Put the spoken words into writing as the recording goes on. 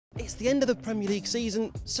It's the end of the Premier League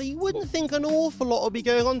season, so you wouldn't think an awful lot will be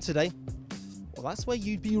going on today. Well, that's where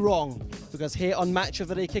you'd be wrong, because here on Match of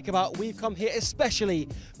the Day Kickabout, we've come here especially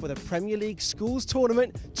for the Premier League Schools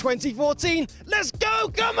Tournament 2014. Let's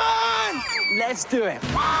go, come on! Let's do it.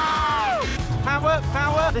 Power,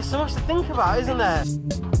 power. There's so much to think about, isn't there?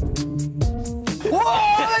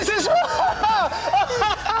 Whoa, this is...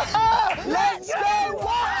 Let's go!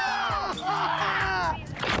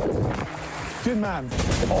 Good man.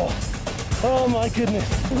 Oh my goodness.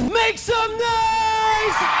 Make some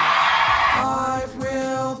noise! Life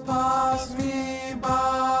will pass me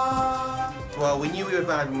by. Well, we knew we were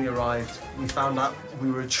bad when we arrived. We found out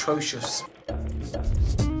we were atrocious.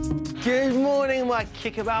 Good morning, my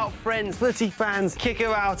Kickabout friends, footy fans,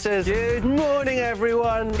 Kickabouters. Good morning,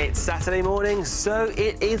 everyone. It's Saturday morning, so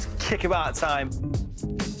it is Kickabout time.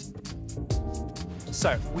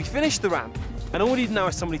 So, we finished the ramp, and all we need now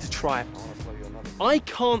is somebody to try it. I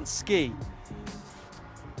can't ski,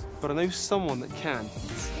 but I know someone that can.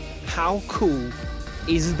 How cool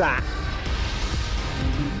is that?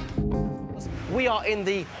 We are in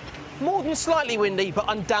the more than slightly windy, but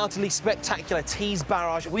undoubtedly spectacular Tees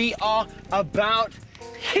Barrage. We are about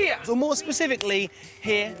here, or more specifically,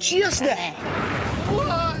 here, just there.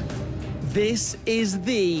 What? This is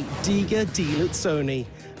the Diga di Luzzoni,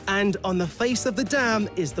 and on the face of the dam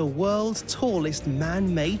is the world's tallest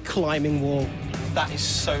man-made climbing wall. That is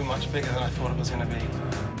so much bigger than I thought it was going to be.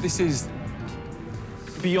 This is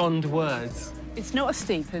beyond words. It's not as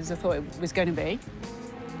steep as I thought it was going to be.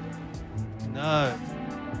 No.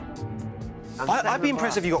 I'd be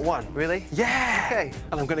impressed if you got one. Really? Yeah! Okay.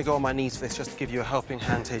 And I'm going to go on my knees for this, just to give you a helping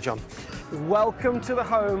hand here, John. Welcome to the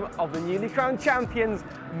home of the newly crowned champions,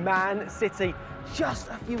 Man City. Just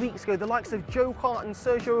a few weeks ago, the likes of Joe Hart and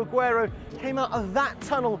Sergio Aguero came out of that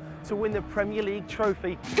tunnel to win the Premier League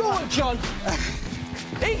trophy. Go on, John!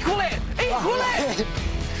 Equal it! Equal it!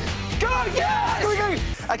 Go, yes!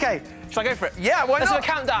 Go. Okay, shall I go for it? Yeah, why not? Let's do a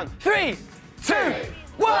countdown. 3, 2,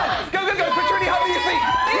 1. Go, go, go! Put your really hard on your feet!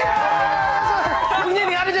 Yeah! We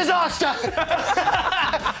nearly had a disaster!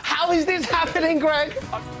 How is this happening, Greg?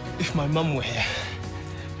 If my mum were here,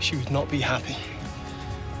 she would not be happy.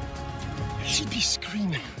 She'd be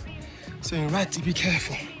screaming, saying, Radzi, be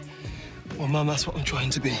careful. Well, Mum, that's what I'm trying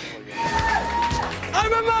to be.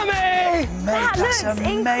 I'm a mummy! Mate, That that's looks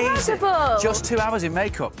amazing. incredible. Just 2 hours in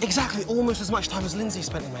makeup. Exactly, almost as much time as Lindsay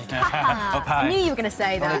spent in makeup. Up high. I knew you were going to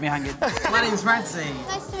say Don't that. leave me hanging. My name's Radzi.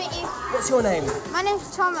 Nice to meet you. What's your name? My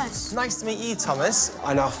name's Thomas. Nice to meet you, Thomas.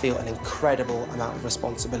 I now feel an incredible amount of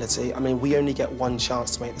responsibility. I mean, we only get one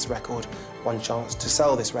chance to make this record, one chance to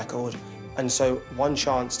sell this record, and so one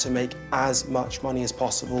chance to make as much money as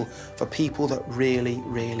possible for people that really,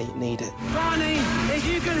 really need it. Barney, if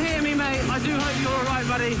you can hear me, mate, I do hope you're all right,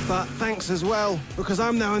 buddy. But thanks as well, because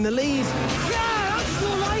I'm now in the lead. Yeah, that's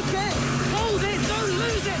more like it. Hold it, don't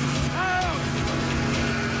lose it. Oh.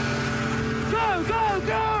 Go, go,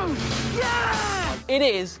 go. Yeah! It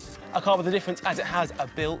is a card with a difference, as it has a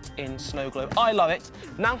built-in snow globe. I love it.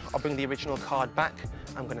 Now, I'll bring the original card back.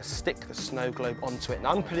 I'm going to stick the snow globe onto it.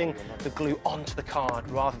 Now, I'm putting the glue onto the card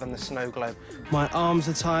rather than the snow globe. My arms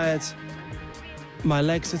are tired. My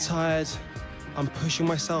legs are tired. I'm pushing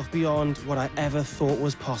myself beyond what I ever thought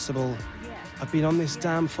was possible. I've been on this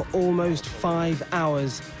dam for almost 5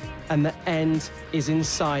 hours, and the end is in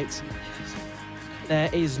sight. There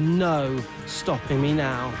is no stopping me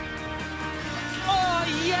now. Oh,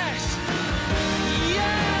 yes!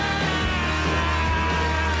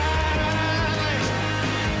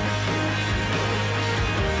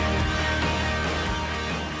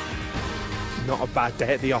 Not a bad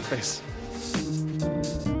day at the office.